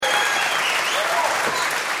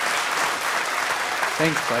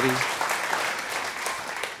Thanks, buddy.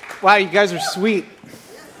 Wow, you guys are sweet.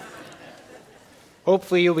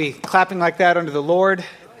 Hopefully you'll be clapping like that unto the Lord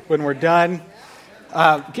when we're done.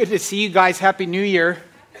 Good to see you guys. Happy New Year.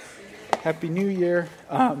 Happy New Year.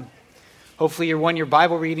 Hopefully your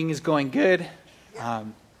Bible reading is going good.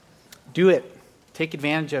 Do it. Take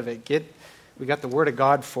advantage of it. We got the Word of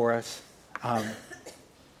God for us.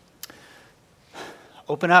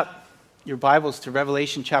 Open up your Bibles to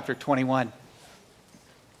Revelation chapter 21.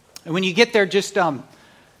 And when you get there, just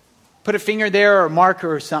put a finger there or a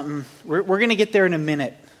marker or something. We're going to get there in a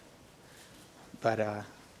minute. But how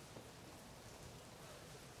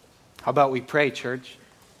about we pray, church?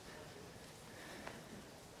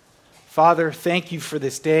 Father, thank you for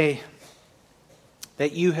this day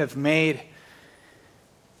that you have made.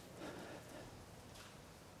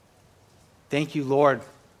 Thank you, Lord,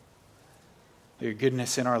 for your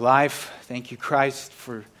goodness in our life. Thank you, Christ,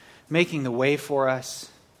 for making the way for us.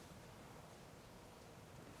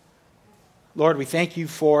 Lord, we thank you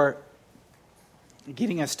for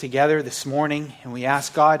getting us together this morning, and we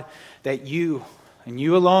ask, God, that you and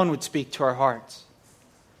you alone would speak to our hearts.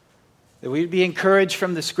 That we would be encouraged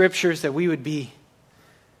from the Scriptures, that we would be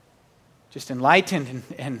just enlightened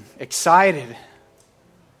and excited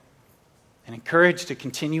and encouraged to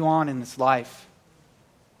continue on in this life.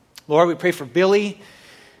 Lord, we pray for Billy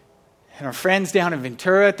and our friends down in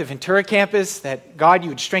Ventura at the Ventura campus, that God, you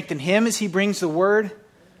would strengthen him as he brings the word.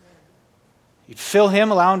 You'd fill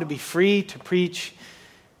him, allow him to be free to preach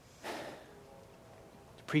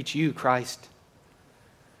you, Christ.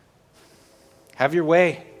 Have your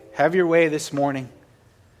way. Have your way this morning.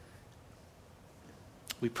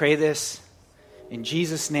 We pray this in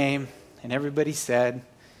Jesus' name. And everybody said,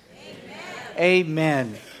 Amen.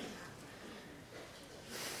 Amen.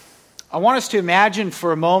 I want us to imagine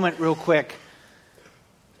for a moment real quick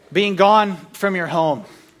being gone from your home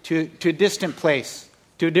to a distant place,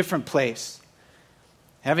 to a different place.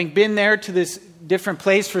 Having been there to this different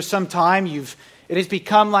place for some time, it has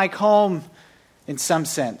become like home in some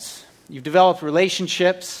sense. You've developed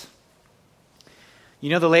relationships.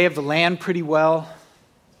 You know the lay of the land pretty well.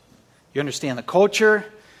 You understand the culture.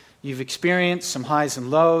 You've experienced some highs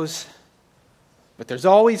and lows. But there's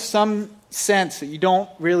always some sense that you don't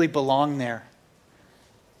really belong there.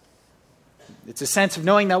 It's a sense of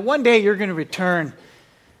knowing that one day you're going to return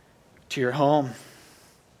to your home.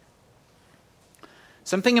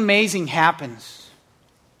 Something amazing happens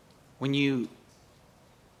when you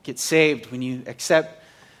get saved, when you accept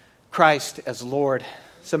Christ as Lord.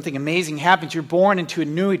 Something amazing happens. You're born into a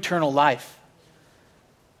new eternal life.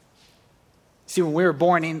 See, when we were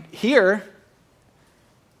born in here,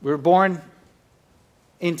 we were born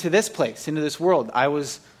into this place, into this world. I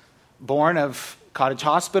was born of Cottage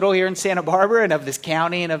Hospital here in Santa Barbara, and of this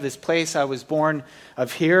county and of this place. I was born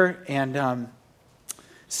of here, and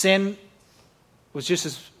sin was just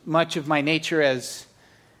as much of my nature as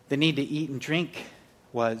the need to eat and drink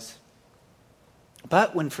was.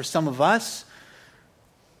 But when for some of us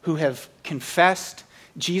who have confessed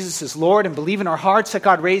Jesus as Lord and believe in our hearts that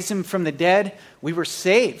God raised him from the dead, we were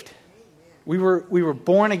saved. We were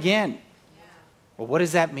born again. Well, what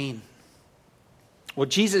does that mean? Well,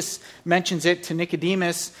 Jesus mentions it to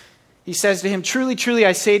Nicodemus. He says to him, "Truly, truly,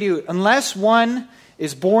 I say to you, unless one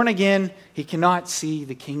is born again, he cannot see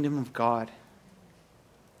the kingdom of God."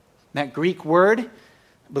 That Greek word,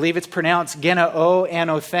 I believe it's pronounced genao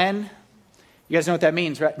anothen. You guys know what that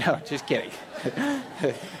means, right? No, just kidding.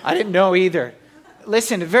 I didn't know either.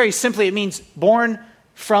 Listen, very simply, it means born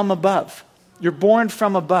from above. You're born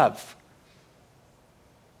from above.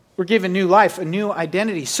 We're given new life, a new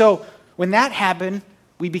identity. So when that happened,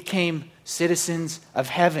 we became citizens of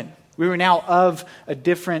heaven. We were now of a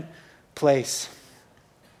different place.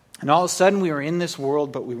 And all of a sudden, we were in this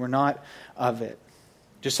world, but we were not of it.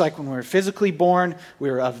 Just like when we were physically born,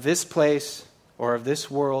 we were of this place or of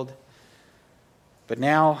this world. But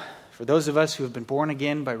now, for those of us who have been born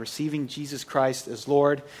again by receiving Jesus Christ as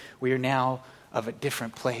Lord, we are now of a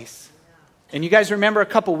different place. And you guys remember a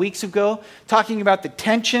couple weeks ago talking about the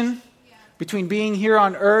tension between being here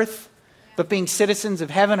on earth but being citizens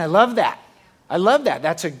of heaven? I love that. I love that.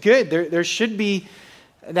 That's a good. There should be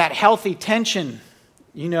that healthy tension,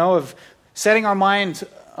 of setting our minds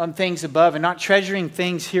on things above and not treasuring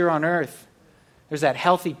things here on earth. There's that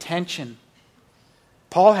healthy tension.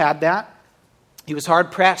 Paul had that. He was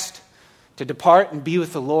hard pressed to depart and be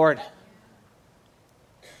with the Lord,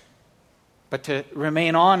 but to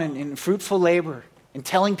remain on in fruitful labor and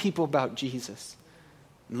telling people about Jesus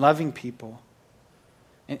and loving people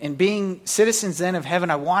and being citizens then of heaven.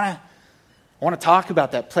 I want to talk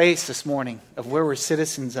about that place this morning of where we're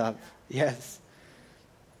citizens of. Yes.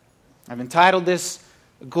 I've entitled this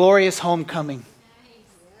Glorious Homecoming.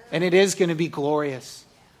 And it is going to be glorious.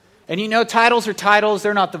 And you know, titles are titles,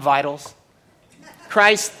 they're not the vitals.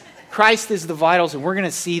 Christ is the vitals, and we're going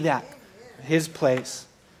to see that, his place.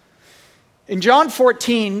 In John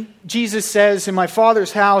 14, Jesus says, "In my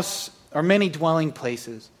Father's house are many dwelling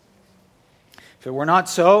places. If it were not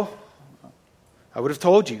so, I would have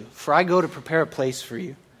told you, for I go to prepare a place for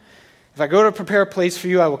you. If I go to prepare a place for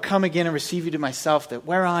you, I will come again and receive you to myself, that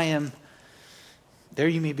where I am, there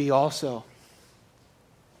you may be also."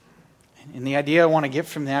 And the idea I want to get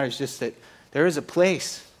from that is just that there is a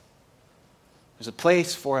place. There's a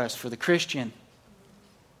place for us, for the Christian.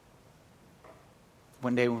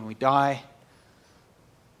 One day when we die,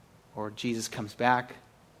 or Jesus comes back.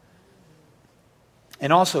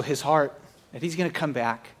 And also his heart, that he's going to come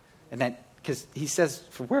back. And that, because he says,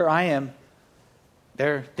 for where I am,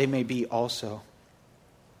 there they may be also.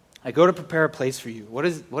 I go to prepare a place for you.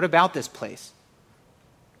 What about this place?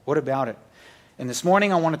 What about it? And this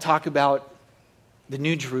morning I want to talk about the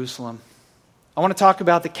New Jerusalem. I want to talk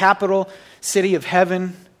about the capital city of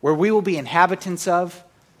heaven, where we will be inhabitants of,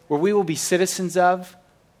 where we will be citizens of,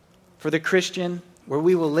 for the Christian, where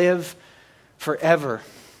we will live forever.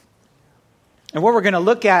 And what we're going to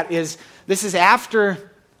look at is, this is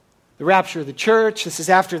after the rapture of the church, this is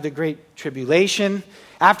after the great tribulation,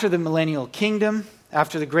 after the millennial kingdom,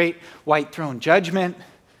 after the great white throne judgment.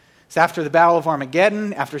 It's after the battle of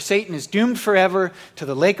Armageddon, after Satan is doomed forever to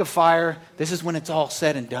the lake of fire. This is when it's all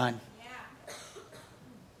said and done.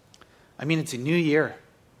 I mean, it's a new year.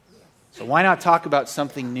 So why not talk about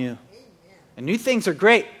something new? And new things are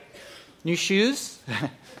great. New shoes.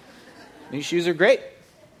 New shoes are great.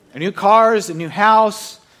 New cars, a new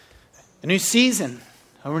house, a new season,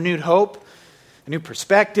 a renewed hope, a new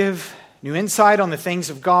perspective, new insight on the things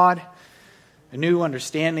of God, a new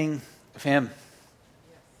understanding of Him.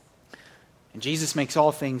 And Jesus makes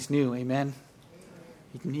all things new, amen?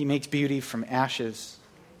 He makes beauty from ashes.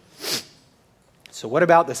 So what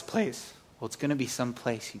about this place? Well, it's going to be some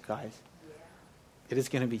place, you guys. It is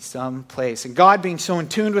going to be some place. And God, being so in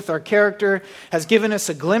tune with our character, has given us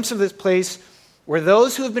a glimpse of this place where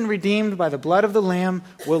those who have been redeemed by the blood of the Lamb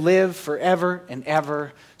will live forever and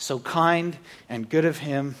ever, so kind and good of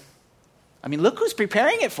Him. I mean, look who's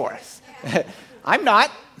preparing it for us. I'm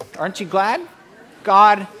not. Aren't you glad?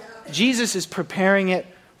 God, Jesus is preparing it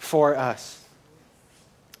for us.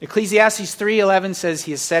 Ecclesiastes 3:11 says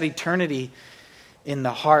He has set eternity in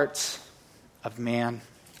the hearts of man.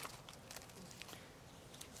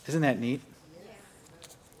 Isn't that neat?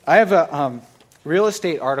 I have a real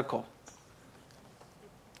estate article.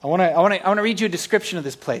 I want to read you a description of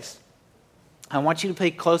this place. I want you to pay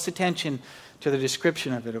close attention to the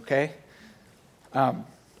description of it, okay?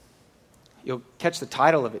 You'll catch the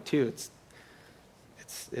title of it too.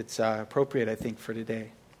 It's appropriate, I think, for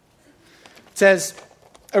today. It says,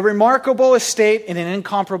 "A remarkable estate in an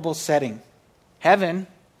incomparable setting. Heaven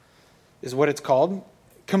is what it's called.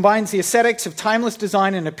 Combines the aesthetics of timeless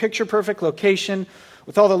design in a picture-perfect location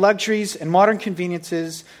with all the luxuries and modern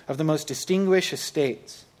conveniences of the most distinguished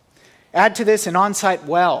estates. Add to this an on-site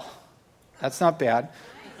well." That's not bad.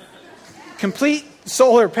 "Complete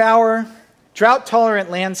solar power, drought-tolerant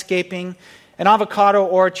landscaping, an avocado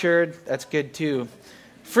orchard," that's good too,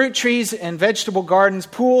 "fruit trees and vegetable gardens,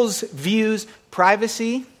 pools, views,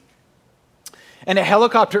 privacy, and a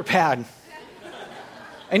helicopter pad.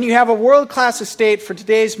 And you have a world-class estate for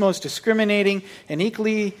today's most discriminating and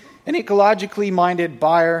ecologically minded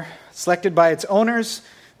buyer, selected by its owners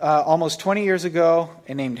almost 20 years ago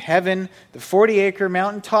and named Heaven. The 40-acre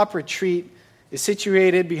mountaintop retreat is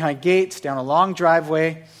situated behind gates down a long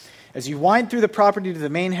driveway. As you wind through the property to the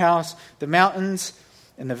main house, the mountains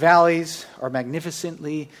and the valleys are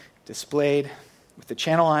magnificently displayed with the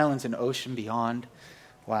Channel Islands and ocean beyond."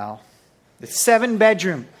 Wow. The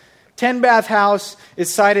 7-bedroom, 10-bath house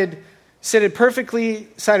is sited perfectly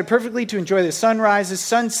to enjoy the sunrises,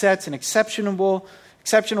 sunsets, and exceptional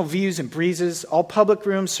views and breezes. All public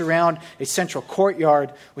rooms surround a central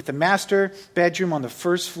courtyard with the master bedroom on the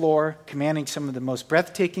first floor, commanding some of the most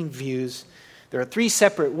breathtaking views. There are 3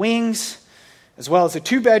 separate wings, as well as a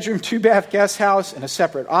 2-bedroom, 2-bath guest house and a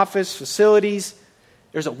separate office facilities.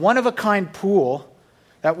 There's a one-of-a-kind pool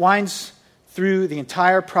that winds through the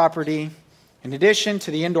entire property, in addition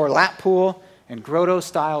to the indoor lap pool and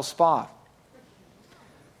grotto-style spa.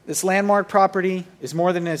 This landmark property is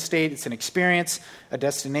more than an estate. It's an experience, a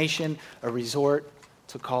destination, a resort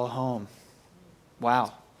to call home.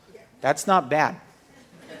 Wow. That's not bad.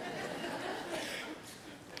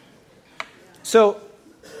 So,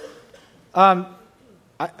 I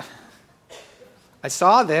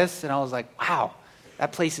saw this and I was like, wow,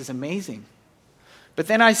 That place is amazing. But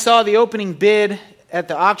then I saw the opening bid at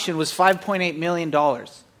the auction was $5.8 million.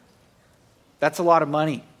 That's a lot of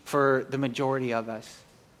money for the majority of us.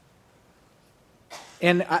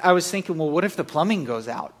 And I was thinking, well, what if the plumbing goes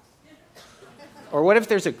out? Or what if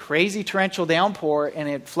there's a crazy torrential downpour and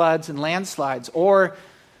it floods and landslides? Or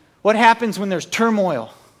what happens when there's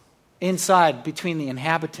turmoil inside between the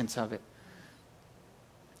inhabitants of it?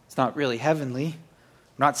 It's not really heavenly.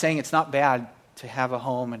 I'm not saying it's not bad to have a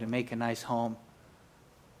home and to make a nice home.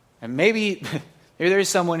 And maybe there's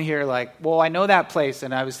someone here like, well, I know that place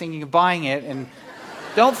and I was thinking of buying it, and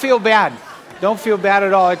don't feel bad. Don't feel bad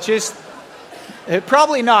at all. They're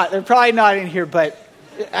probably not in here, but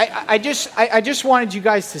I just wanted you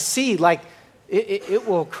guys to see, like, it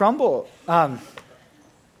will crumble. I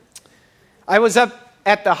was up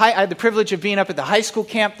at I had the privilege of being up at the high school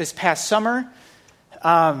camp this past summer.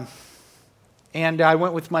 And I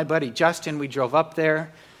went with my buddy Justin. We drove up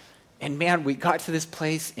there. And man, we got to this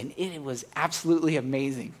place, and it was absolutely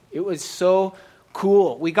amazing. It was so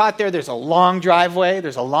cool. We got there. There's a long driveway.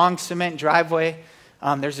 There's a long cement driveway.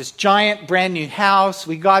 There's this giant brand new house.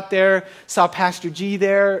 We got there, saw Pastor G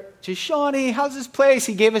there. Just, Shawnee, how's this place?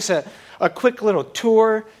 He gave us a quick little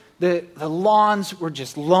tour. The lawns were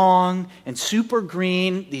just long and super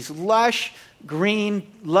green. These lush, green,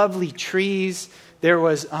 lovely trees. There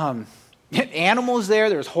was animals there.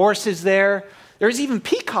 There was horses there. There was even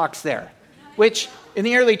peacocks there, which in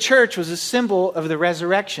the early church was a symbol of the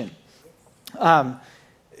resurrection.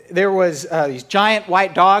 There was these giant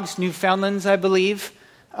white dogs, Newfoundlands, I believe.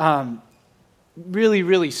 Really,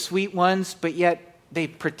 really sweet ones, but yet they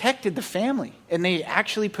protected the family, and they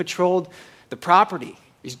actually patrolled the property.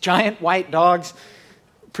 These giant white dogs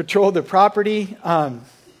patrolled the property.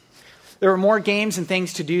 There were more games and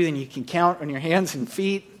things to do than you can count on your hands and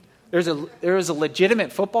feet. There was a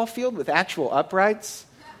legitimate football field with actual uprights.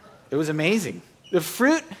 It was amazing. The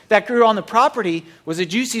fruit that grew on the property was the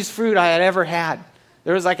juiciest fruit I had ever had.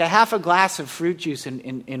 There was like a half a glass of fruit juice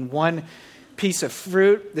in one piece of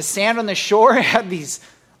fruit. The sand on the shore had these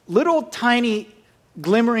little tiny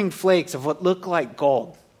glimmering flakes of what looked like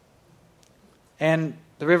gold. And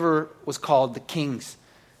the river was called the King's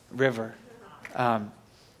River.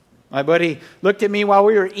 My buddy looked at me while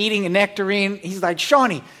we were eating a nectarine. He's like,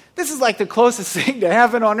 Shawnee, this is like the closest thing to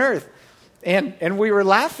heaven on earth. And we were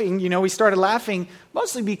laughing, we started laughing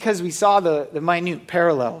mostly because we saw the minute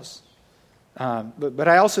parallels. But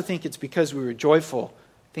I also think it's because we were joyful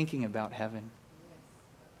thinking about heaven.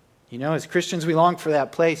 As Christians, we long for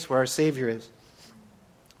that place where our Savior is.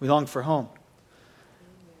 We long for home.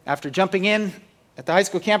 After jumping in at the high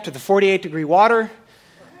school camp to the 48-degree water,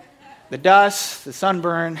 the dust, the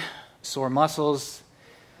sunburn, sore muscles,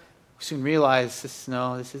 we soon realized, this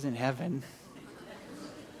isn't heaven.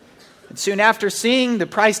 And soon after seeing the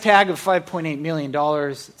price tag of $5.8 million,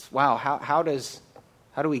 it's, wow, how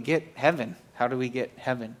do we get heaven? How do we get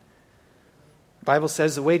heaven? The Bible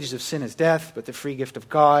says the wages of sin is death, but the free gift of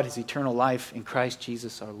God is eternal life in Christ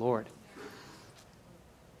Jesus our Lord.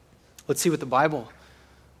 Let's see what the Bible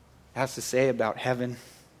has to say about heaven.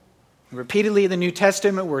 Repeatedly in the New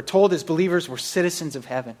Testament, we're told as believers we're citizens of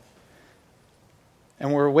heaven.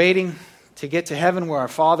 And we're waiting to get to heaven where our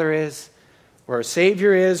Father is, where our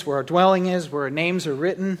Savior is, where our dwelling is, where our names are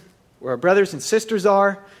written, where our brothers and sisters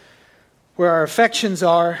are, where our affections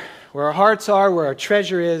are, where our hearts are, where our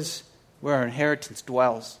treasure is, where our inheritance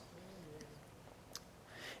dwells.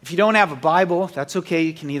 If you don't have a Bible, that's okay.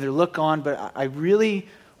 You can either look on, but I really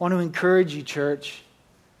want to encourage you, church.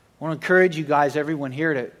 I want to encourage you guys, everyone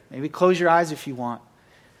here, to maybe close your eyes if you want.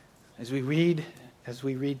 As we read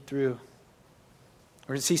through,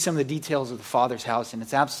 we're going to see some of the details of the Father's house, and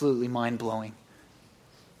it's absolutely mind-blowing.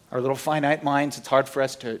 Our little finite minds, it's hard for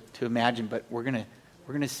us to imagine, but we're going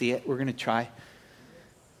to see it. We're going to try.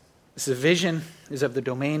 This vision is of the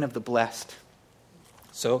domain of the blessed.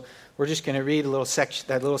 So we're just going to read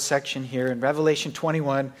that little section here in Revelation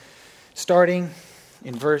 21, starting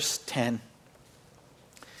in verse 10.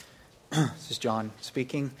 This is John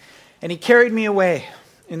speaking. And he carried me away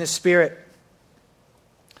in the Spirit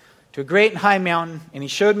to a great and high mountain, and he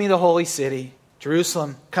showed me the holy city,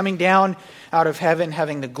 Jerusalem, coming down out of heaven,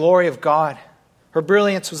 having the glory of God. Her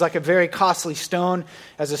brilliance was like a very costly stone,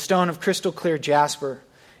 as a stone of crystal clear jasper.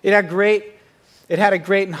 It had a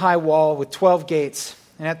great and high wall with 12 gates,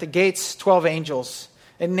 and at the gates 12 angels,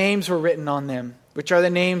 and names were written on them, which are the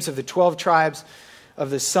names of the 12 tribes of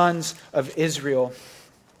the sons of Israel.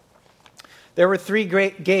 There were 3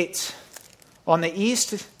 great gates on the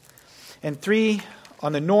east, and 3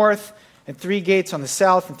 on the north, and 3 gates on the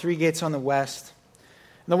south, and 3 gates on the west.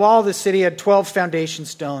 And the wall of the city had 12 foundation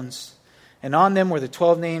stones, and on them were the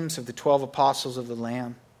 12 names of the 12 apostles of the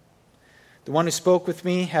Lamb. The one who spoke with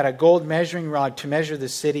me had a gold measuring rod to measure the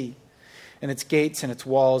city and its gates and its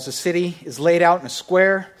walls. The city is laid out in a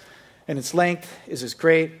square, and its length is as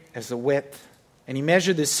great as the width. And he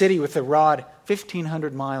measured the city with a rod,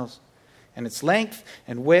 1,500 miles, and its length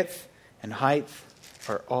and width and height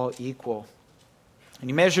are all equal. And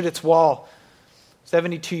he measured its wall,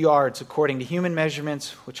 72 yards, according to human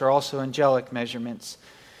measurements, which are also angelic measurements.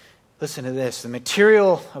 Listen to this. The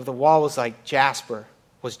material of the wall was jasper,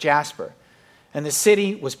 and the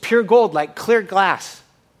city was pure gold, like clear glass.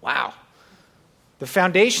 Wow. The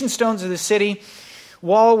foundation stones of the city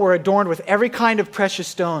wall were adorned with every kind of precious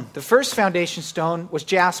stone. The first foundation stone was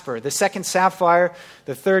jasper, the second sapphire,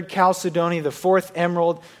 the third chalcedony, the fourth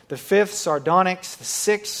emerald, the fifth sardonyx, the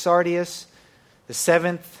sixth sardius, the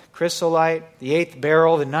seventh chrysolite, the eighth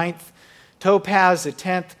beryl, the ninth topaz, the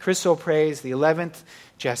 10th chrysoprase, the 11th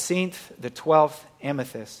jacinth, the 12th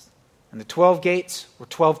amethyst. And the 12 gates were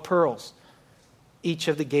 12 pearls. Each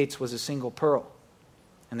of the gates was a single pearl.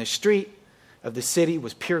 And the street of the city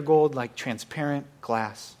was pure gold like transparent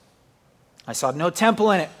glass. I saw no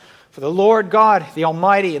temple in it, for the Lord God, the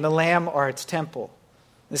Almighty, and the Lamb are its temple.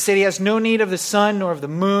 The city has no need of the sun nor of the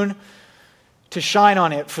moon to shine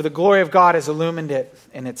on it, for the glory of God has illumined it,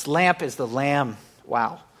 and its lamp is the Lamb.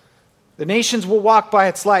 Wow. The nations will walk by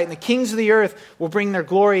its light, and the kings of the earth will bring their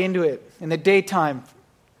glory into it in the daytime,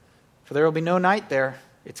 for there will be no night there.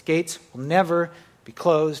 Its gates will never be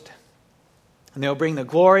closed, and they will bring the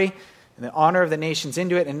glory and the honor of the nations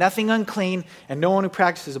into it, and nothing unclean, and no one who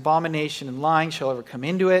practices abomination and lying shall ever come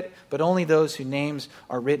into it, but only those whose names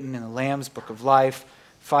are written in the Lamb's book of life.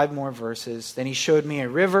 5 more verses. Then he showed me a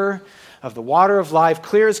river of the water of life,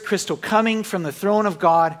 clear as crystal, coming from the throne of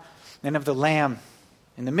God and of the Lamb.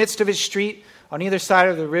 In the midst of its street, on either side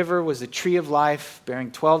of the river, was the tree of life,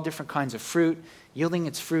 bearing 12 different kinds of fruit, yielding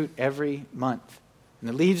its fruit every month. And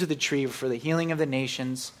the leaves of the tree were for the healing of the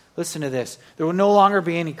nations. Listen to this. There will no longer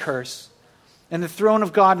be any curse. And the throne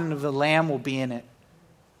of God and of the Lamb will be in it.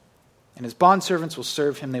 And his bondservants will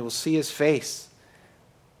serve him. They will see his face.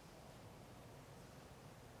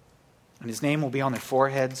 And his name will be on their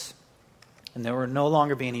foreheads. And there will no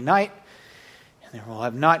longer be any night. And they will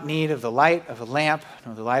have not need of the light of a lamp,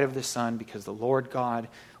 nor the light of the sun, because the Lord God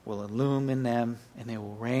will illumine them, and they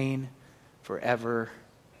will reign forever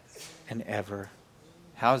and ever.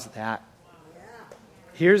 How's that?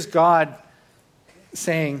 Here's God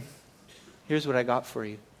saying, here's what I got for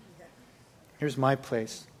you. Here's my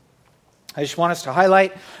place. I just want us to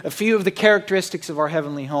highlight a few of the characteristics of our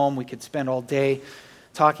heavenly home. We could spend all day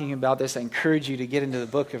talking about this. I encourage you to get into the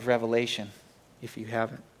book of Revelation if you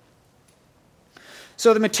haven't.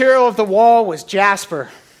 So the material of the wall was jasper.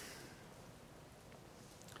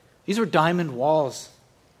 These were diamond walls.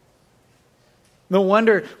 No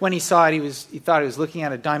wonder when he saw it, he thought he was looking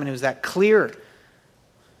at a diamond. It was that clearness.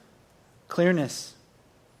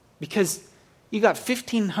 Because you got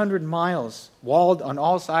 1,500 miles walled on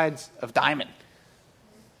all sides of diamond.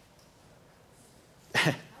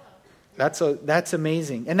 That's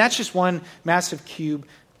amazing. And that's just one massive cube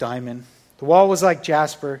diamond. The wall was like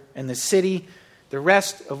jasper, and the city, the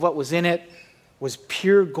rest of what was in it, was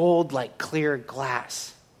pure gold like clear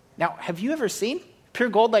glass. Now, have you ever seen pure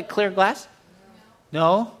gold like clear glass?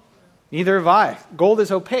 No? Neither have I. Gold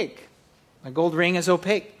is opaque. My gold ring is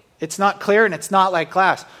opaque. It's not clear and it's not like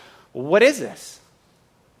glass. Well, what is this?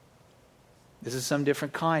 This is some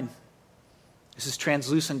different kind. This is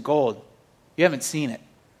translucent gold. You haven't seen it,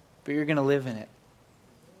 but you're going to live in it.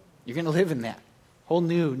 You're going to live in that. Whole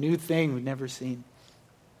new thing we've never seen.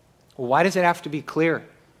 Well, why does it have to be clear?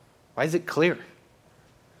 Why is it clear?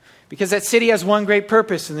 Because that city has one great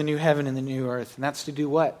purpose in the new heaven and the new earth, and that's to do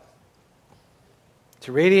what?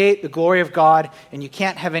 To radiate the glory of God, and you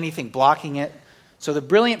can't have anything blocking it. So the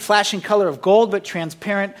brilliant flashing color of gold but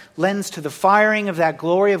transparent lends to the firing of that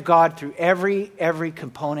glory of God through every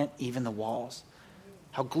component, even the walls.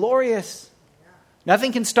 How glorious.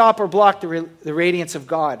 Nothing can stop or block the radiance of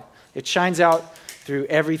God. It shines out through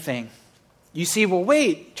everything. You see, well,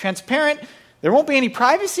 wait, transparent, there won't be any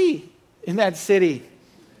privacy in that city.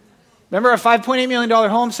 Remember, a $5.8 million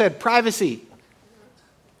home said privacy.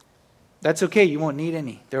 That's okay, you won't need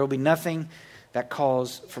any. There will be nothing that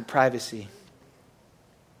calls for privacy.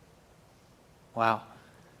 Wow.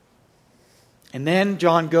 And then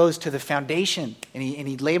John goes to the foundation, and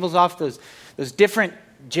he labels off those different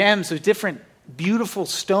gems, those different beautiful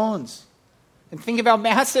stones. And think about how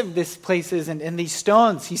massive this place is and these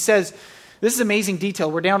stones. He says, this is amazing detail.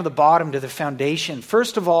 We're down to the bottom, to the foundation.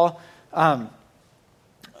 First of all,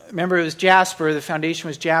 Remember, it was jasper. The foundation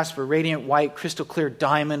was jasper, radiant white, crystal clear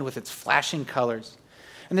diamond with its flashing colors.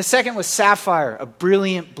 And the second was sapphire, a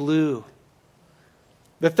brilliant blue.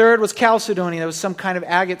 The third was chalcedony. That was some kind of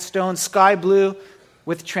agate stone, sky blue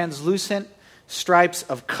with translucent stripes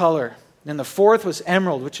of color. And the fourth was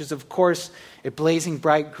emerald, which is, of course, a blazing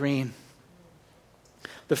bright green.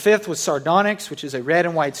 The fifth was sardonyx, which is a red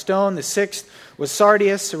and white stone. The sixth was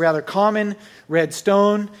sardius, a rather common red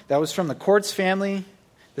stone. That was from the quartz family.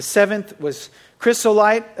 The seventh was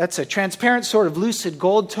chrysolite. That's a transparent sort of lucid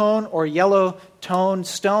gold tone or yellow tone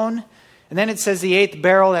stone. And then it says the eighth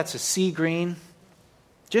beryl. That's a sea green.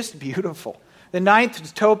 Just beautiful. The ninth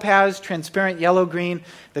was topaz, transparent yellow green.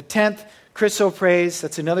 The 10th, chrysoprase.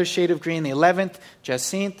 That's another shade of green. The 11th,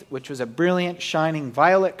 jacinth, which was a brilliant, shining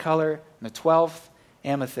violet color. And the 12th,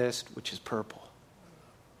 amethyst, which is purple.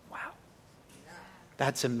 Wow.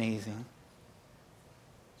 That's amazing.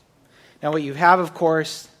 Now what you have, of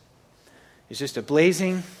course, is just a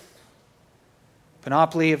blazing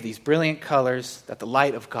panoply of these brilliant colors that the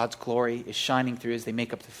light of God's glory is shining through as they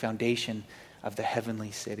make up the foundation of the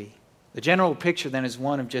heavenly city. The general picture then is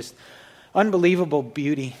one of just unbelievable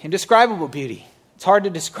beauty, indescribable beauty. It's hard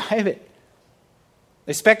to describe it.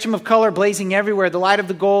 A spectrum of color blazing everywhere, the light of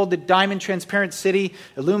the gold, the diamond transparent city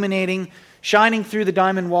illuminating, shining through the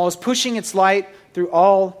diamond walls, pushing its light through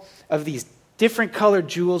all of these different colored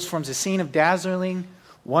jewels, forms a scene of dazzling,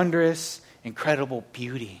 wondrous, incredible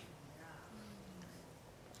beauty.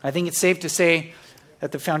 I think it's safe to say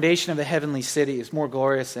that the foundation of the heavenly city is more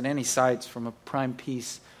glorious than any sights from a prime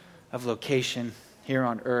piece of location here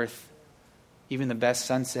on earth, even the best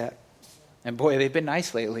sunset. And boy, they've been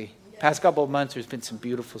nice lately. Past couple of months, there's been some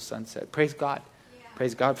beautiful sunset. Praise God.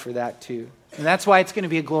 Praise God for that too. And that's why it's going to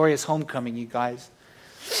be a glorious homecoming, you guys.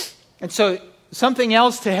 And so something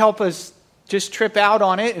else to help us just trip out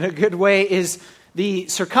on it in a good way is the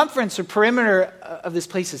circumference or perimeter of this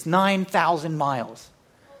place is 9,000 miles.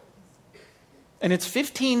 And it's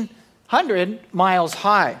 1,500 miles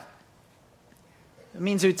high. It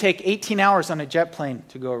means it would take 18 hours on a jet plane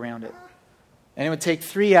to go around it. And it would take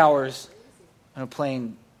 3 hours on a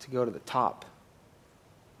plane to go to the top.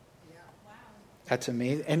 That's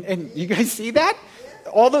amazing. And you guys see that?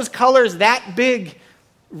 All those colors that big,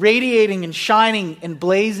 radiating and shining and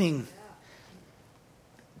blazing.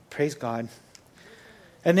 Praise God.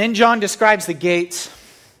 And then John describes the gates.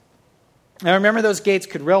 Now remember, those gates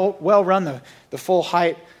could well run the full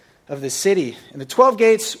height of the city. And the 12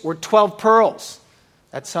 gates were 12 pearls.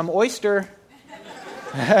 That's some oyster.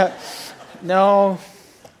 No.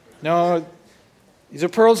 These are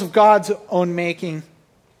pearls of God's own making.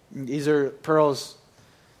 These are pearls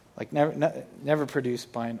like never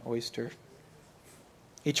produced by an oyster.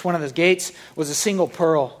 Each one of those gates was a single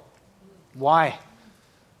pearl. Why?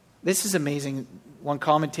 This is amazing. One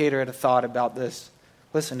commentator had a thought about this.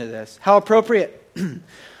 Listen to this. How appropriate.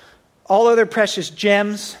 All other precious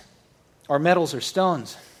gems are metals or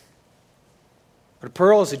stones. But a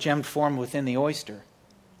pearl is a gem formed within the oyster.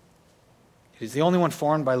 It is the only one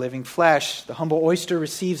formed by living flesh. The humble oyster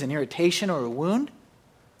receives an irritation or a wound.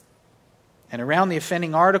 And around the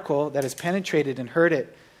offending article that has penetrated and hurt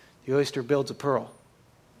it, the oyster builds a pearl.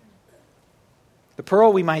 The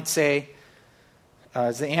pearl, we might say,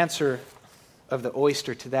 is the answer of the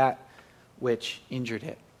oyster to that which injured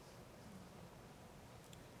it.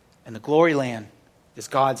 And the glory land is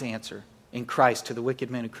God's answer in Christ to the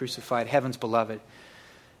wicked men who crucified heaven's beloved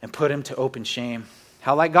and put him to open shame.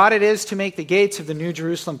 How like God it is to make the gates of the New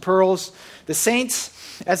Jerusalem pearls. The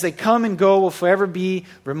saints, as they come and go, will forever be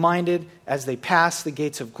reminded as they pass the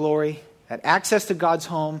gates of glory that access to God's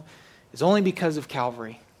home is only because of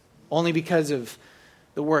Calvary, only because of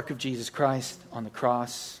the work of Jesus Christ on the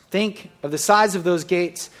cross. Think of the size of those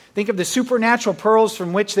gates. Think of the supernatural pearls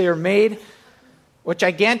from which they are made. What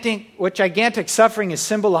gigantic suffering is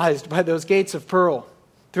symbolized by those gates of pearl.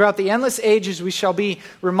 Throughout the endless ages, we shall be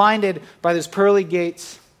reminded by those pearly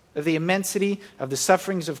gates of the immensity of the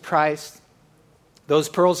sufferings of Christ. Those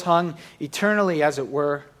pearls hung eternally, as it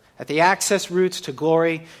were, at the access routes to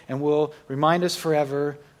glory, and will remind us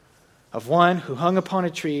forever of one who hung upon a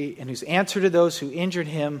tree and whose answer to those who injured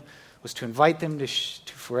him was to invite them to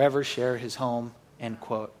forever share his home, end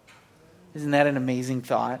quote. Isn't that an amazing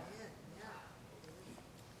thought?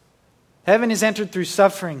 Heaven is entered through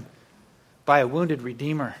suffering by a wounded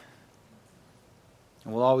Redeemer.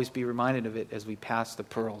 And we'll always be reminded of it as we pass the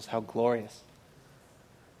pearls. How glorious.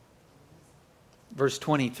 Verse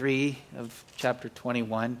 23 of chapter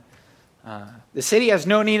 21. The city has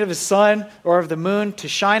no need of the sun or of the moon to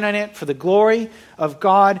shine on it, for the glory of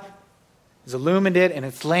God has illumined it, and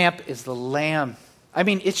its lamp is the Lamb. I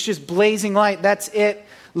mean, it's just blazing light. That's it.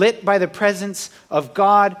 lit by the presence of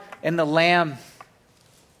God and the Lamb.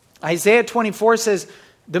 Isaiah 24 says,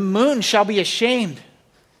 the moon shall be ashamed,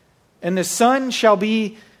 and the sun shall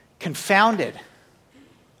be confounded.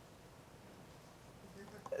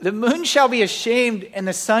 The moon shall be ashamed, and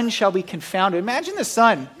the sun shall be confounded. Imagine the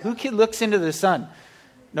sun. Who looks into the sun?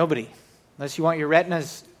 Nobody, unless you want your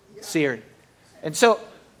retinas seared. And so,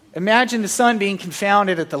 imagine the sun being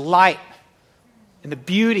confounded at the light and the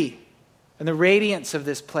beauty and the radiance of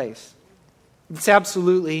this place. It's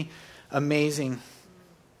absolutely amazing.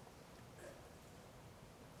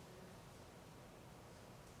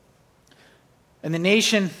 And the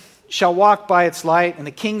nation shall walk by its light, and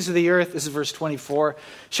the kings of the earth, this is verse 24,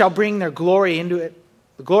 shall bring their glory into it.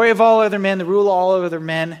 The glory of all other men, the rule of all other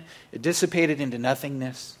men, it dissipated into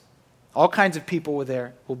nothingness. All kinds of people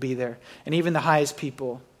will be there, and even the highest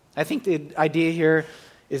people. I think the idea here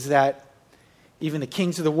is that even the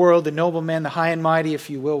kings of the world, the noblemen, the high and mighty, if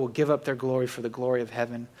you will give up their glory for the glory of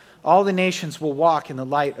heaven. All the nations will walk in the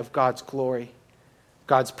light of God's glory,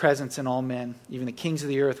 God's presence in all men. Even the kings of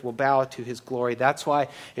the earth will bow to his glory. That's why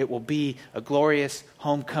it will be a glorious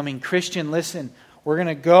homecoming. Christian, listen, we're going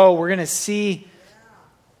to go, we're going to see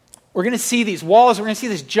these walls, we're going to see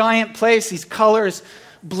this giant place, these colors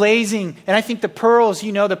blazing. And I think the pearls,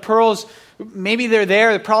 maybe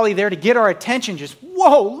they're probably there to get our attention. Just,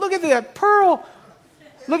 whoa, look at that pearl.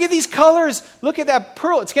 Look at these colors. Look at that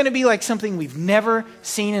pearl. It's going to be like something we've never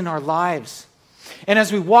seen in our lives. And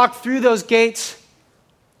as we walk through those gates,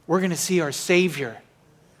 we're going to see our Savior.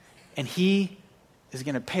 And he is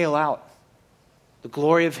going to pale out. The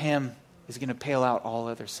glory of him is going to pale out all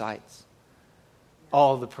other sights.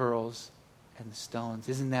 All the pearls and the stones.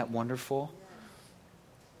 Isn't that wonderful?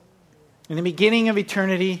 In the beginning of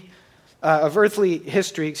eternity, of earthly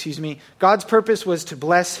history, God's purpose was to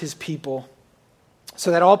bless his people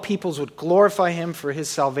so that all peoples would glorify him for his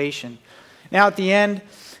salvation. Now at the end,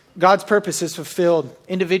 God's purpose is fulfilled.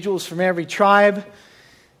 Individuals from every tribe,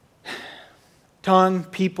 tongue,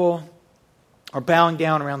 people are bowing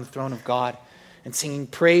down around the throne of God and singing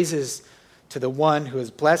praises to the one who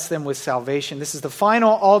has blessed them with salvation. This is the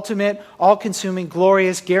final, ultimate, all-consuming,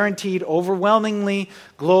 glorious, guaranteed, overwhelmingly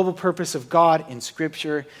global purpose of God in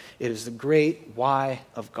Scripture. It is the great why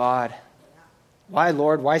of God. Why,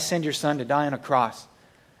 Lord? Why send your Son to die on a cross?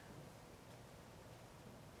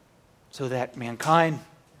 So that mankind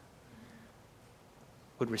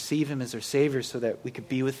would receive him as their Savior, so that we could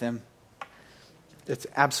be with him. It's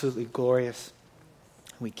absolutely glorious.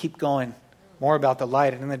 We keep going. More about the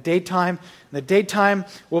light. And in the daytime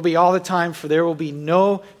will be all the time, for there will be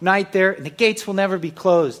no night there, and the gates will never be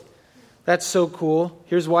closed. That's so cool.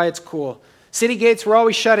 Here's why it's cool. City gates were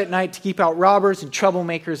always shut at night to keep out robbers and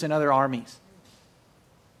troublemakers and other armies.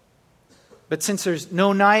 But since there's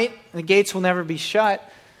no night, and the gates will never be shut,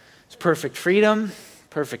 there's perfect freedom,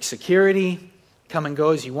 perfect security, come and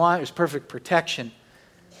go as you want, there's perfect protection.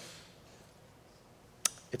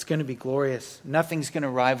 It's going to be glorious. Nothing's going to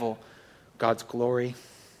rival God's glory.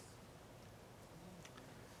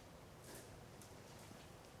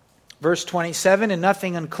 Verse 27, and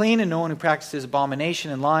nothing unclean and no one who practices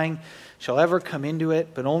abomination and lying shall ever come into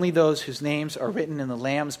it, but only those whose names are written in the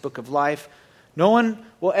Lamb's book of life. No one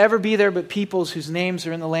will ever be there but peoples whose names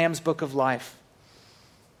are in the Lamb's book of life.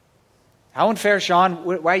 How unfair, Sean.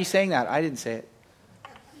 Why are you saying that? I didn't say it.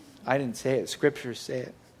 I didn't say it. Scriptures say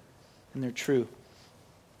it. And they're true.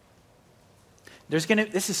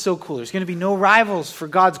 This is so cool. There's going to be no rivals for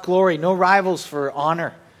God's glory, no rivals for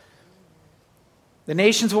honor. The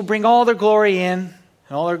nations will bring all their glory in,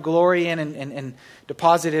 and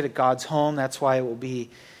deposit it at God's home. That's why it will be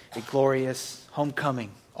a glorious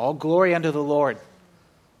homecoming. All glory unto the Lord.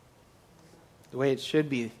 The way it should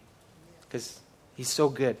be, because he's so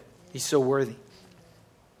good. He's so worthy.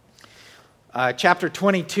 Chapter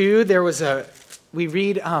 22, we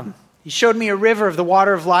read, he showed me a river of the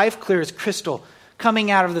water of life, clear as crystal,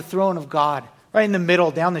 coming out of the throne of God, right in the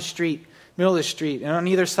middle, down the street, middle of the street. And on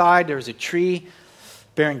either side, there was a tree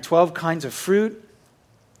bearing 12 kinds of fruit,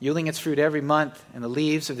 yielding its fruit every month. And the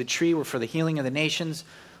leaves of the tree were for the healing of the nations,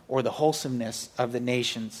 or the wholesomeness of the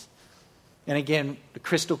nations. And again, the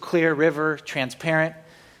crystal clear river, transparent,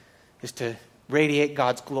 is to radiate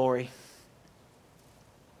God's glory,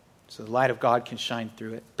 so the light of God can shine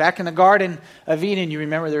through it. Back in the Garden of Eden, you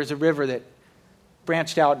remember there was a river that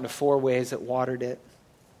branched out into 4 ways that watered it.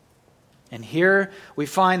 And here we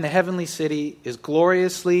find the heavenly city is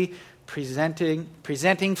gloriously presenting,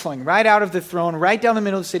 flowing right out of the throne, right down the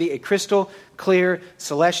middle of the city, a crystal clear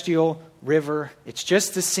celestial river. It's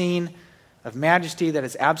just the scene of majesty that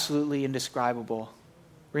is absolutely indescribable.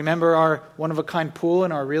 Remember our one-of-a-kind pool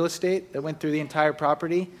in our real estate that went through the entire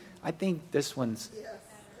property? I think this one's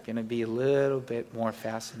going to be a little bit more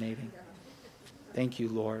fascinating. Thank you,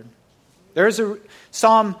 Lord.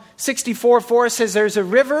 Psalm 64:4 says, there's a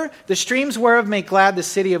river, the streams whereof make glad the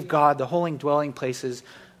city of God, the holy dwelling places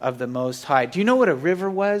of the Most High. Do you know what a river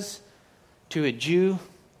was to a Jew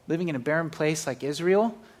living in a barren place like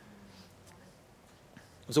Israel?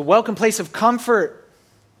 It was a welcome place of comfort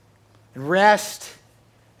and rest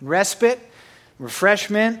and respite, and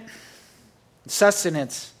refreshment, and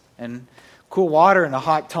sustenance, and cool water in a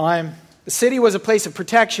hot time. The city was a place of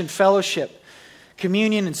protection, fellowship,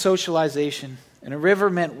 communion, and socialization. And a river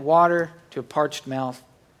meant water to a parched mouth.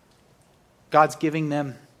 God's giving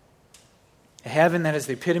them a heaven that is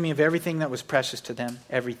the epitome of everything that was precious to them.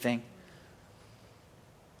 Everything.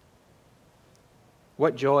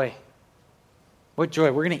 What joy. What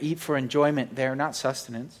joy. We're going to eat for enjoyment there, not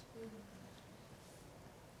sustenance.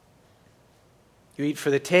 You eat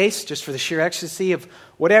for the taste, just for the sheer ecstasy of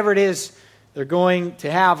whatever it is they're going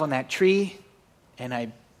to have on that tree. And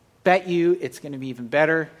I bet you it's going to be even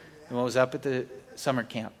better than what was up at the summer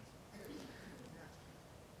camp.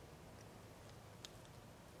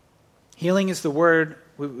 Healing is the word.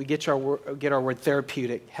 We get our word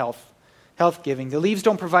therapeutic, health giving. The leaves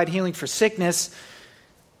don't provide healing for sickness.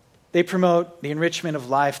 They promote the enrichment of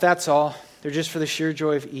life. That's all. They're just for the sheer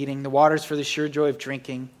joy of eating. The water's for the sheer joy of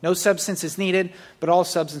drinking. No substance is needed, but all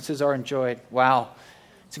substances are enjoyed. Wow.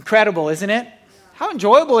 It's incredible, isn't it? How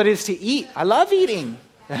enjoyable it is to eat. I love eating.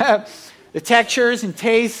 The textures and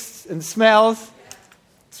tastes and smells.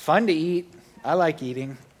 It's fun to eat. I like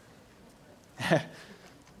eating.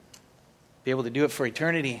 Be able to do it for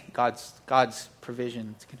eternity. God's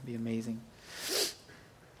provision. It's going to be amazing.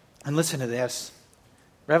 And listen to this.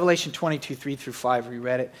 Revelation 22, 3-5, we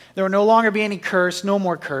read it. There will no longer be any curse, no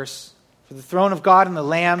more curse. For the throne of God and the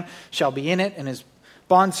Lamb shall be in it, and his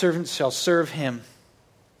bondservants shall serve him.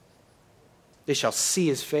 They shall see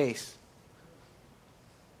his face.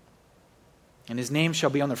 And his name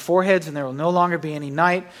shall be on their foreheads, and there will no longer be any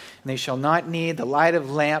night, and they shall not need the light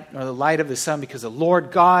of lamp nor the light of the sun, because the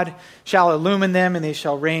Lord God shall illumine them, and they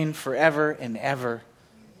shall reign forever and ever.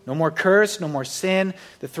 No more curse, no more sin.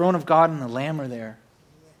 The throne of God and the Lamb are there.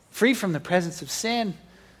 Free from the presence of sin.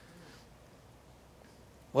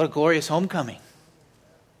 What a glorious homecoming.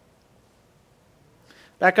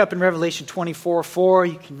 Back up in Revelation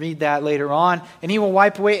 24:4, you can read that later on. And he will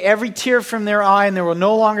wipe away every tear from their eye, and there will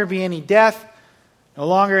no longer be any death, no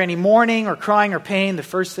longer any mourning or crying or pain. The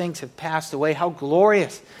first things have passed away. How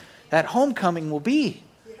glorious that homecoming will be.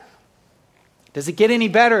 Does it get any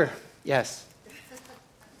better? Yes.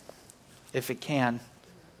 If it can.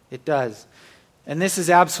 It does. And this is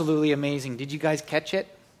absolutely amazing. Did you guys catch it?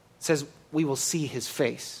 It says we will see his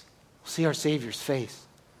face. We'll see our Savior's face.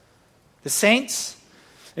 The saints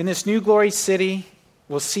in this new glory city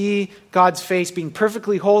will see God's face being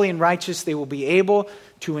perfectly holy and righteous. They will be able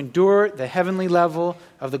to endure the heavenly level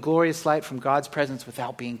of the glorious light from God's presence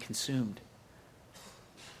without being consumed.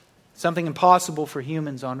 Something impossible for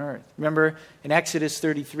humans on earth. Remember in Exodus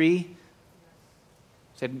 33,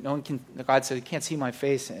 God said, you can't see my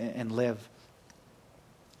face and live.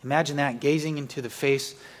 Imagine that, gazing into the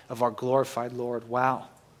face of our glorified Lord. Wow.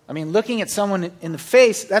 I mean, looking at someone in the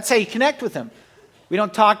face, that's how you connect with them. We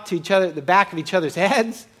don't talk to each other at the back of each other's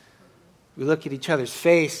heads. We look at each other's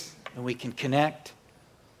face and we can connect.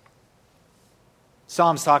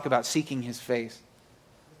 Psalms talk about seeking his face.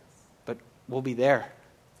 But we'll be there.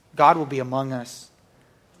 God will be among us.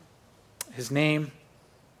 His name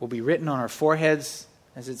will be written on our foreheads,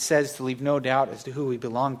 as it says, to leave no doubt as to who we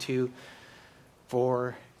belong to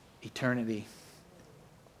for eternity.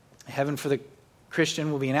 Heaven for the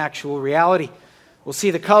Christian will be an actual reality. We'll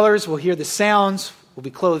see the colors, we'll hear the sounds, we'll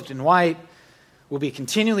be clothed in white, we'll be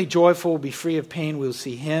continually joyful, we'll be free of pain, we'll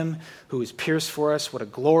see him who is pierced for us. What a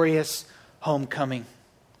glorious homecoming.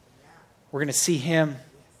 We're going to see him,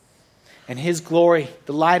 and his glory,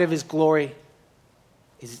 the light of his glory,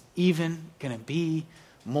 is even going to be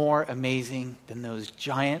more amazing than those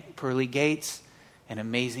giant pearly gates and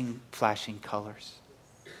amazing flashing colors.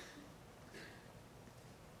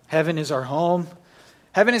 Heaven is our home.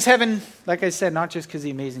 Heaven is heaven, like I said, not just because of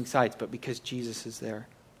the amazing sights, but because Jesus is there.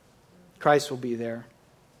 Christ will be there.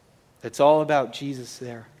 It's all about Jesus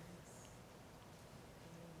there.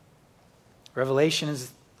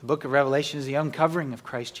 The book of Revelation is the uncovering of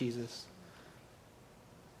Christ Jesus.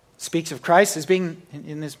 It speaks of Christ as being,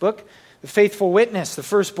 in this book, the faithful witness, the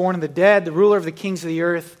firstborn of the dead, the ruler of the kings of the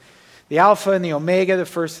earth, the Alpha and the Omega, the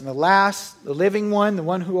first and the last, the living one, the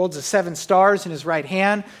one who holds the 7 stars in his right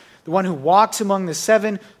hand, the one who walks among the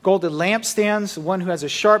 7 golden lampstands, the one who has a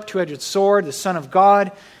sharp two-edged sword, the Son of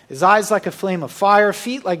God, his eyes like a flame of fire,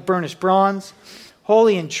 feet like burnished bronze,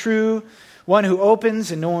 holy and true, one who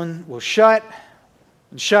opens and no one will shut,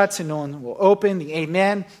 and shuts and no one will open, the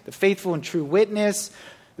Amen, the faithful and true witness,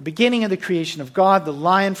 the beginning of the creation of God, the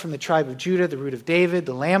Lion from the tribe of Judah, the root of David,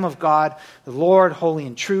 the Lamb of God, the Lord, holy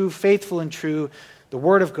and true, faithful and true, the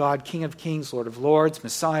Word of God, King of kings, Lord of lords,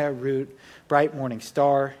 Messiah, root, bright morning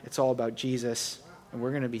star. It's all about Jesus. And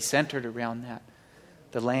we're going to be centered around that.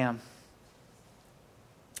 The Lamb.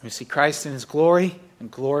 We see Christ in His glory and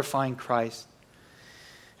glorifying Christ.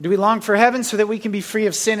 Do we long for heaven so that we can be free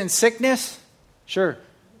of sin and sickness? Sure.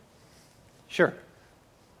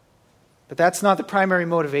 But that's not the primary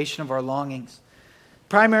motivation of our longings.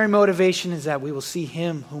 Primary motivation is that we will see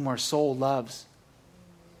Him whom our soul loves.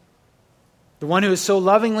 The one who has so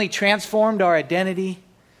lovingly transformed our identity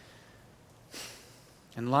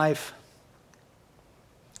and life.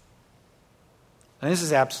 And this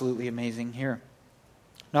is absolutely amazing here.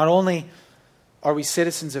 Not only are we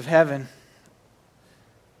citizens of heaven,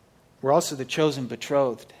 we're also the chosen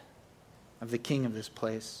betrothed of the King of this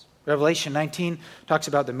place. Revelation 19 talks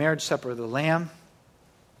about the marriage supper of the Lamb.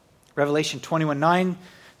 Revelation 21:9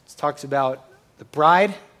 talks about the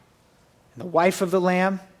bride and the wife of the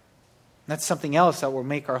Lamb. And that's something else that will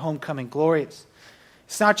make our homecoming glorious.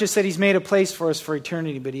 It's not just that He's made a place for us for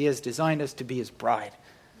eternity, but He has designed us to be His bride.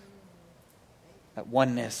 That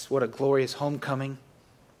oneness, what a glorious homecoming.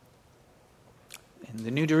 And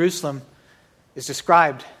the New Jerusalem is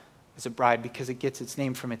described as a bride because it gets its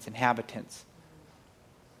name from its inhabitants.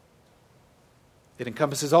 It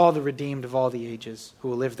encompasses all the redeemed of all the ages who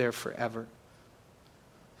will live there forever.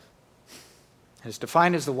 It is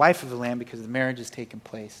defined as the wife of the Lamb because the marriage has taken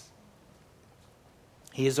place.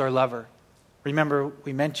 He is our lover. Remember,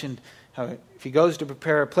 we mentioned how if He goes to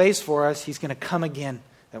prepare a place for us, He's going to come again.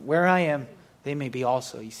 That where I am, they may be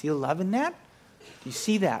also. You see the love in that? Do you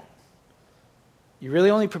see that? You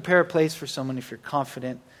really only prepare a place for someone if you're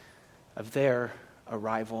confident of their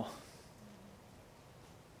arrival.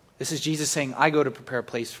 This is Jesus saying, I go to prepare a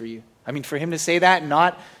place for you. I mean, for Him to say that and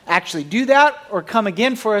not actually do that or come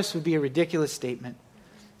again for us would be a ridiculous statement.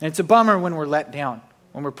 And it's a bummer when we're let down,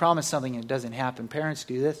 when we're promised something and it doesn't happen. Parents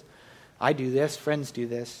do this. I do this. Friends do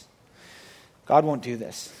this. God won't do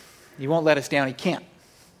this. He won't let us down. He can't.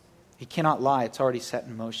 He cannot lie. It's already set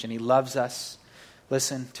in motion. He loves us.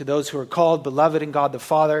 Listen, to those who are called, beloved in God the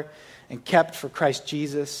Father, and kept for Christ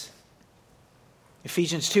Jesus.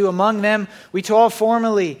 Ephesians 2, among them, we too all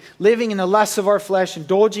formerly, living in the lusts of our flesh,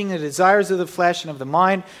 indulging the desires of the flesh and of the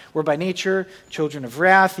mind, were by nature children of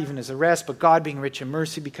wrath, even as the rest, but God, being rich in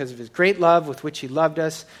mercy, because of His great love with which He loved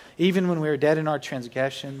us, even when we were dead in our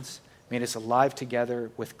transgressions, made us alive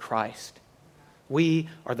together with Christ. We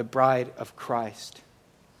are the bride of Christ.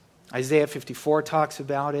 Isaiah 54 talks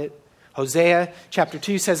about it. Hosea chapter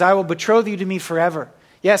 2 says, I will betroth you to me forever.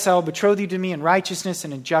 Yes, I will betroth you to me in righteousness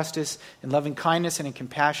and in justice, in loving kindness and in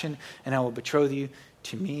compassion, and I will betroth you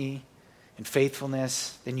to me in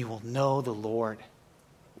faithfulness. Then you will know the Lord.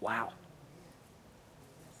 Wow.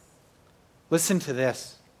 Listen to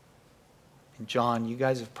this. In John, you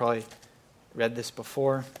guys have probably read this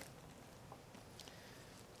before.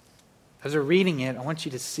 As we're reading it, I want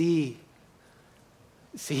you to see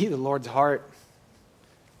the Lord's heart.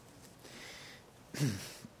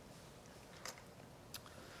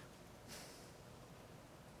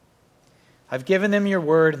 I've given them your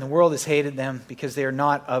word, and the world has hated them because they are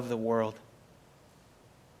not of the world,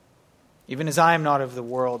 even as I am not of the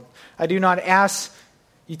world. I do not ask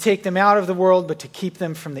you take them out of the world, but to keep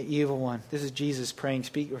them from the evil one. This is Jesus praying,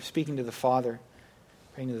 speaking to the Father.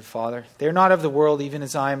 Praying to the Father. They are not of the world, even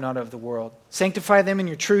as I am not of the world. Sanctify them in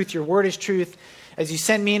your truth. Your word is truth. As you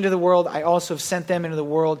sent me into the world, I also have sent them into the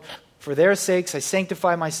world. For their sakes I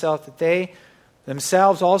sanctify myself, that they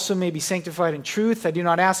themselves also may be sanctified in truth. I do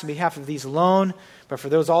not ask on behalf of these alone, but for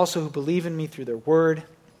those also who believe in me through their word.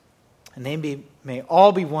 And they may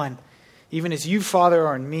all be one, even as you, Father,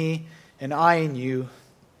 are in me, and I in you,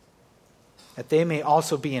 that they may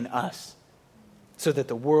also be in us, so that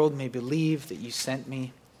the world may believe that you sent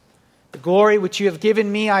me. The glory which you have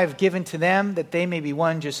given me, I have given to them, that they may be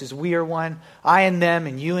one just as we are one, I and them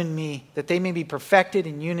and you and me, that they may be perfected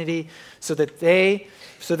in unity, so that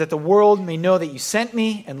the world may know that you sent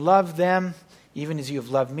me and loved them, even as you have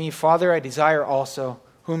loved me. Father, I desire also,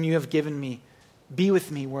 whom you have given me, be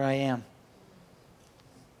with me where I am,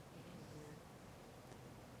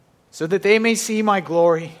 so that they may see my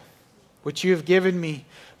glory, which you have given me,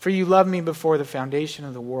 for you loved me before the foundation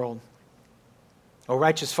of the world. O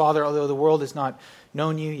righteous Father, although the world has not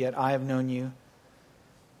known you, yet I have known you.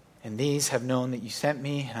 And these have known that you sent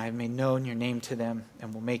me, and I have made known your name to them,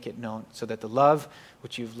 and will make it known, so that the love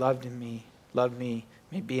which you've loved me,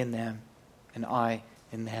 may be in them, and I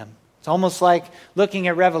in them. It's almost like looking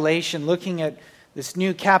at Revelation, looking at this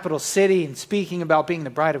new capital city and speaking about being the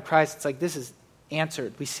bride of Christ. It's like this is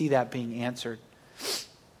answered. We see that being answered.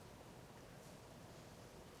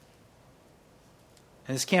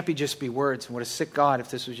 And this can't just be words. And what a sick God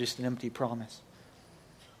if this was just an empty promise.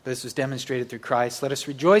 But this was demonstrated through Christ. Let us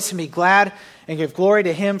rejoice and be glad and give glory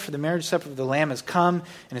to Him, for the marriage supper of the Lamb has come,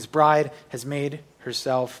 and His bride has made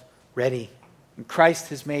herself ready. And Christ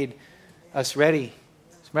has made us ready.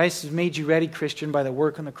 Christ has made you ready, Christian, by the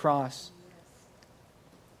work on the cross.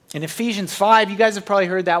 In Ephesians 5, you guys have probably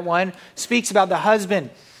heard that one, speaks about the husband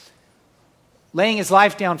laying his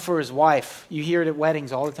life down for his wife. You hear it at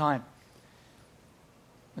weddings all the time.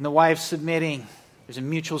 And the wife submitting. There's a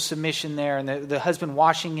mutual submission there. And the husband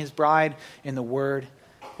washing his bride in the word.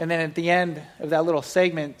 And then at the end of that little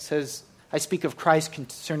segment it says, I speak of Christ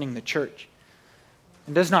concerning the church.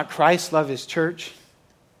 And does not Christ love His church?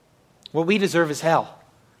 What we deserve is hell.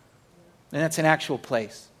 And that's an actual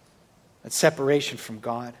place. That's separation from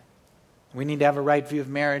God. We need to have a right view of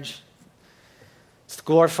marriage. It's to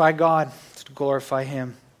glorify God. It's to glorify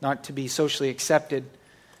Him. Not to be socially accepted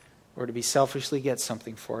or to be selfishly get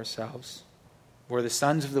something for ourselves. We're the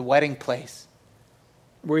sons of the wedding place.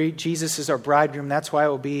 Jesus is our bridegroom. That's why it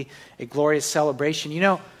will be a glorious celebration. You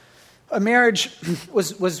know, a marriage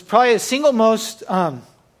was probably the single most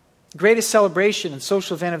greatest celebration and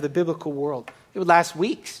social event of the biblical world. It would last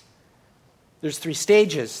weeks. There's 3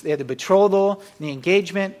 stages. They had the betrothal, and the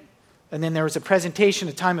engagement, and then there was a presentation,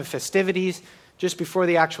 a time of festivities, just before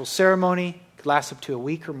the actual ceremony. It could last up to a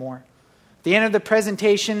week or more. At the end of the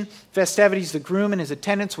presentation, festivities, the groom and his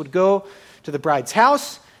attendants would go to the bride's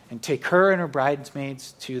house and take her and her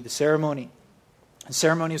bridesmaids to the ceremony. The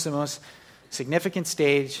ceremony is the most significant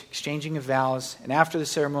stage, exchanging of vows, and after the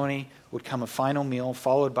ceremony would come a final meal,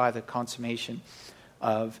 followed by the consummation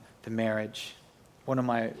of the marriage. One of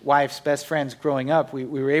my wife's best friends growing up, we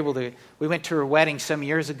went to her wedding some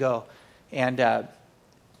years ago, and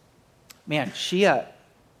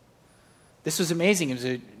this was amazing. It was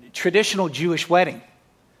a traditional Jewish wedding.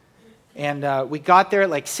 And we got there at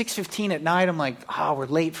like 6:15 at night. I'm like, we're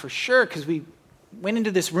late for sure, because we went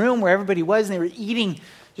into this room where everybody was, and they were eating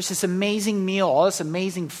just this amazing meal, all this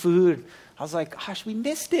amazing food. I was like, gosh, we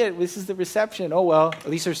missed it. This is the reception. Oh, well, at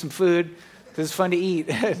least there's some food, because it's fun to eat.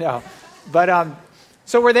 No. But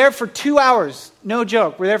so we're there for 2 hours. No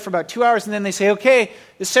joke. We're there for about 2 hours, and then they say, okay,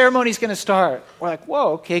 the ceremony's going to start. We're like,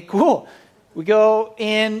 whoa, okay, cool. We go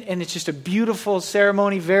in, and it's just a beautiful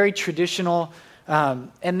ceremony, very traditional.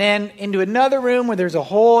 And then into another room where there's a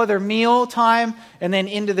whole other meal time, and then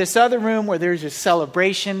into this other room where there's a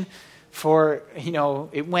celebration for,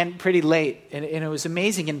 it went pretty late, and it was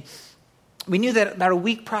amazing. And we knew that about a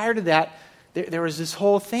week prior to that, there was this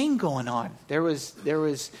whole thing going on. There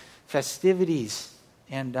was festivities.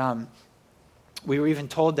 And we were even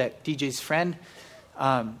told that DJ's friend,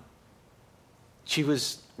 she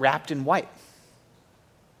was wrapped in white.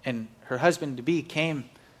 And her husband-to-be came,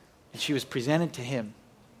 and she was presented to him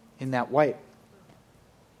in that white.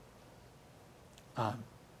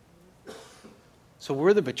 So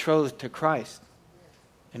we're the betrothed to Christ.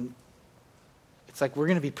 And it's like we're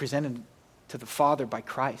going to be presented to the Father by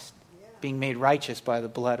Christ, being made righteous by the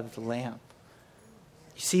blood of the Lamb.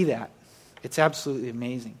 You see that? It's absolutely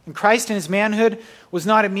amazing. And Christ in His manhood was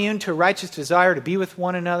not immune to a righteous desire to be with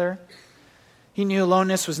one another. He knew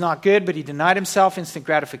aloneness was not good, but He denied Himself instant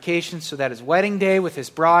gratification so that His wedding day with His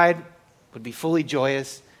bride would be fully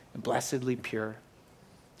joyous and blessedly pure.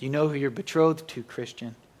 Do you know who you're betrothed to,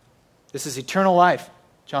 Christian? This is eternal life,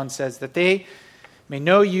 John says, that they may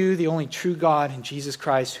know you, the only true God, and Jesus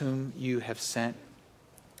Christ, whom you have sent.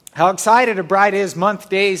 How excited a bride is months,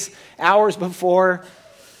 days, hours before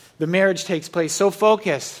the marriage takes place. So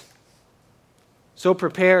focused, so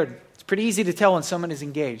prepared. It's pretty easy to tell when someone is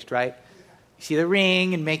engaged, right? You see the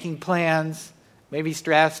ring and making plans, maybe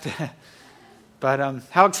stressed. But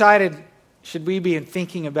how excited should we be in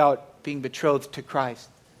thinking about being betrothed to Christ?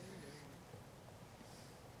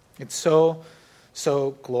 It's so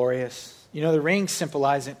glorious. You know, the rings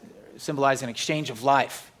symbolize an exchange of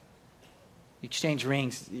life. You exchange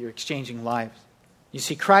rings, you're exchanging lives. You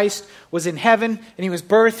see, Christ was in heaven, and He was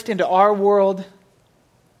birthed into our world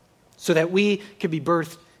so that we could be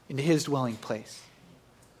birthed into His dwelling place.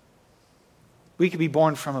 We could be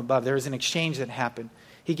born from above. There was an exchange that happened.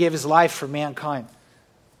 He gave His life for mankind,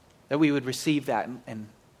 that we would receive that and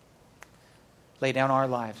lay down our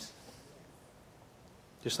lives.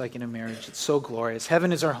 Just like in a marriage. It's so glorious.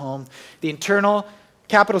 Heaven is our home. The eternal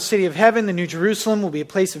capital city of heaven, the New Jerusalem, will be a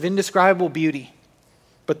place of indescribable beauty.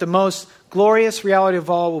 But the most glorious reality of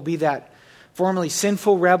all will be that formerly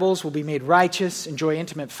sinful rebels will be made righteous, enjoy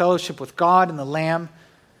intimate fellowship with God and the Lamb,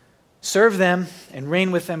 serve them, and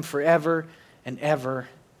reign with them forever and ever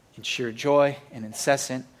in sheer joy and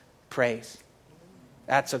incessant praise.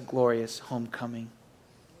 That's a glorious homecoming.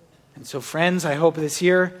 And so, friends, I hope this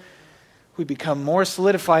year we become more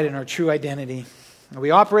solidified in our true identity. And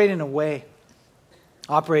we operate in that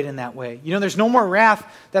way. You know, there's no more wrath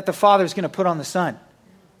that the Father is going to put on the Son.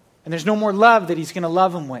 And there's no more love that He's going to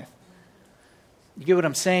love Him with. You get what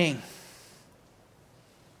I'm saying?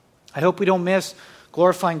 I hope we don't miss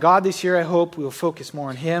glorifying God this year. I hope we will focus more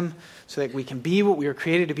on Him so that we can be what we were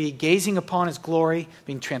created to be, gazing upon His glory,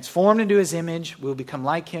 being transformed into His image. We will become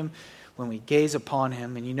like Him when we gaze upon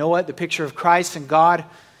Him. And you know what? The picture of Christ and God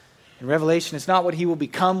in Revelation is not what He will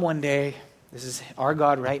become one day. This is our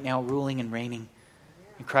God right now ruling and reigning,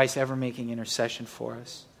 and Christ ever making intercession for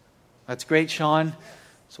us. That's great, Sean.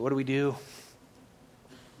 So what do we do?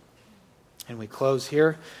 And we close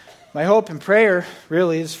here. My hope and prayer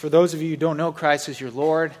really is for those of you who don't know Christ as your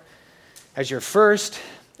Lord, as your first,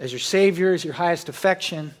 as your Savior, as your highest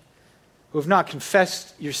affection, who have not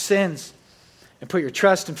confessed your sins and put your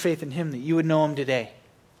trust and faith in Him, that you would know Him today.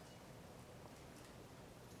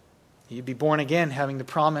 You'd be born again, having the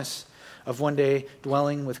promise of one day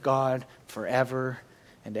dwelling with God forever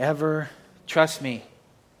and ever. Trust me.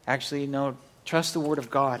 Actually, no, trust the Word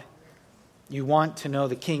of God. You want to know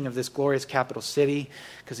the King of this glorious capital city,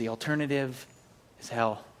 because the alternative is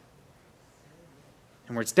hell.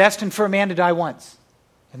 And where it's destined for a man to die once,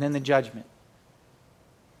 and then the judgment.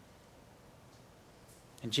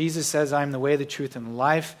 And Jesus says, I am the way, the truth, and the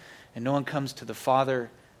life, and no one comes to the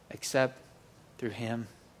Father except through Him.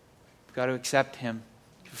 You've got to accept Him.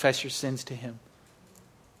 Confess your sins to Him.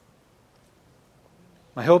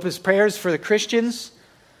 My hope is prayers for the Christians,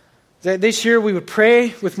 that this year we would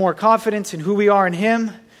pray with more confidence in who we are in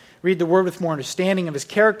Him, read the Word with more understanding of His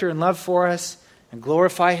character and love for us, and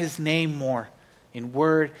glorify His name more in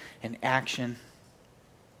word and action.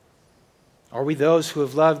 Are we those who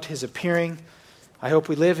have loved His appearing? I hope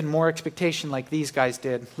we live in more expectation like these guys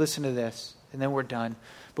did. Listen to this, and then we're done.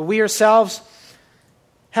 But we ourselves,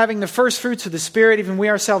 having the first fruits of the Spirit, even we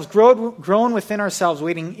ourselves grown within ourselves,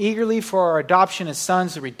 waiting eagerly for our adoption as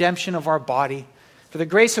sons, the redemption of our body. For the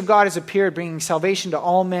grace of God has appeared, bringing salvation to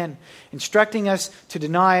all men, instructing us to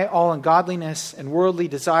deny all ungodliness and worldly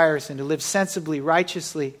desires, and to live sensibly,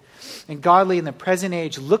 righteously, and godly in the present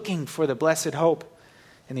age, looking for the blessed hope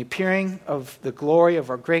and the appearing of the glory of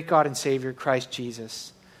our great God and Savior, Christ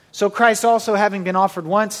Jesus. So Christ also, having been offered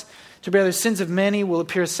once to bear the sins of many, will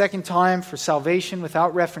appear a second time for salvation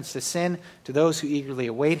without reference to sin to those who eagerly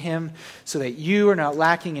await Him, so that you are not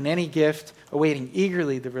lacking in any gift, awaiting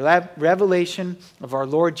eagerly the revelation of our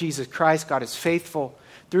Lord Jesus Christ. God is faithful,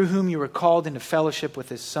 through whom you were called into fellowship with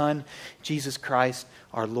His Son, Jesus Christ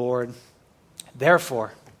our Lord.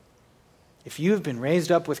 Therefore, if you have been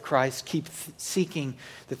raised up with Christ, keep seeking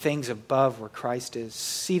the things above where Christ is,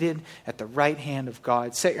 seated at the right hand of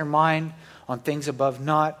God. Set your mind on things above,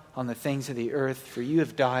 not on the things of the earth, for you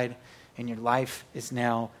have died, and your life is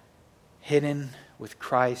now hidden with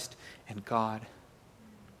Christ and God.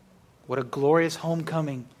 What a glorious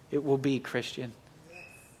homecoming it will be, Christian.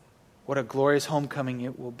 What a glorious homecoming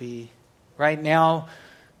it will be. Right now,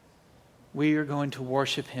 we are going to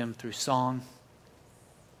worship Him through song.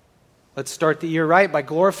 Let's start the year right by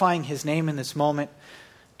glorifying His name in this moment.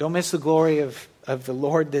 Don't miss the glory of the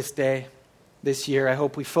Lord this day, this year. I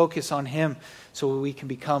hope we focus on Him so we can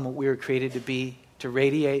become what we were created to be, to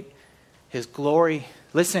radiate His glory.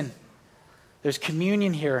 Listen, there's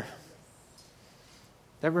communion here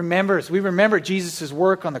that we remember Jesus'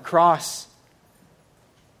 work on the cross.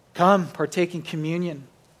 Come, partake in communion.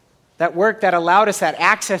 That work that allowed us that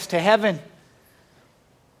access to heaven.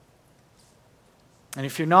 And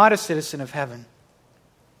if you're not a citizen of heaven,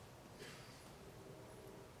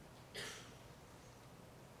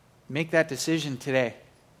 make that decision today.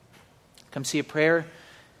 Come see a prayer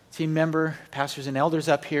team member, pastors and elders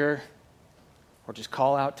up here, or just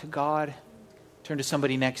call out to God. Turn to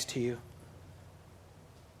somebody next to you.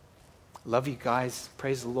 Love you guys.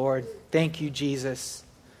 Praise the Lord. Thank you, Jesus.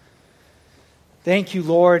 Thank you,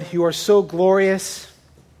 Lord. You are so glorious.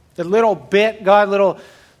 The little bit, God, little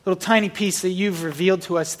tiny piece that you've revealed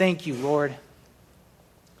to us. Thank you, Lord.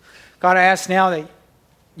 God, I ask now that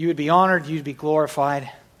you would be honored, you'd be glorified.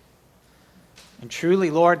 And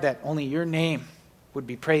truly, Lord, that only your name would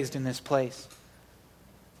be praised in this place.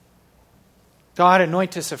 God,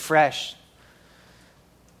 anoint us afresh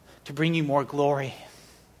to bring you more glory.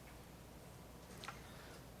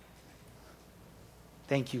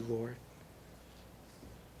 Thank you, Lord.